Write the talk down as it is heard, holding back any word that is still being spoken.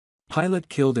Pilot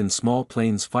killed in small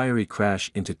plane's fiery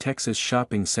crash into Texas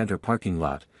shopping center parking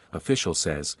lot, official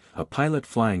says. A pilot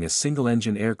flying a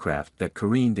single-engine aircraft that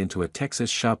careened into a Texas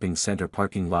shopping center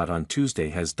parking lot on Tuesday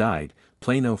has died,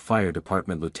 Plano Fire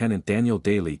Department Lieutenant Daniel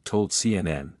Daly told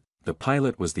CNN. The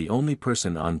pilot was the only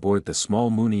person on board the small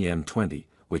Mooney M20,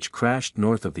 which crashed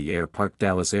north of the Air Park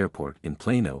Dallas Airport in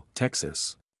Plano,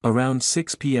 Texas, around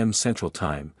 6 p.m. Central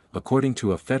Time, according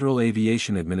to a Federal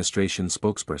Aviation Administration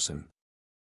spokesperson.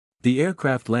 The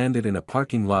aircraft landed in a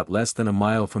parking lot less than a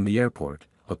mile from the airport,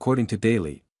 according to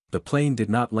Daly. The plane did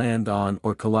not land on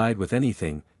or collide with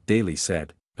anything, Daly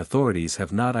said. Authorities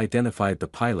have not identified the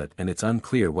pilot and it's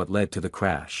unclear what led to the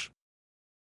crash.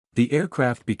 The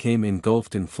aircraft became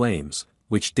engulfed in flames,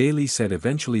 which Daly said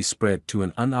eventually spread to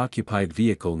an unoccupied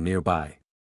vehicle nearby.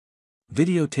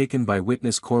 Video taken by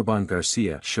witness Corban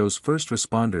Garcia shows first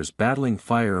responders battling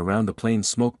fire around the plane's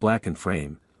smoke-blackened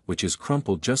frame, which is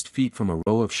crumpled just feet from a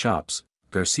row of shops.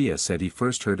 Garcia said he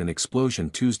first heard an explosion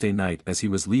Tuesday night as he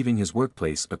was leaving his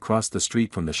workplace across the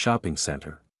street from the shopping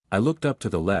center. I looked up to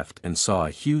the left and saw a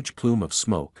huge plume of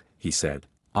smoke, he said.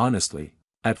 Honestly,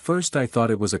 at first I thought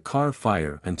it was a car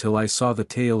fire until I saw the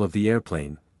tail of the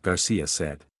airplane, Garcia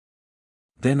said.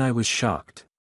 Then I was shocked.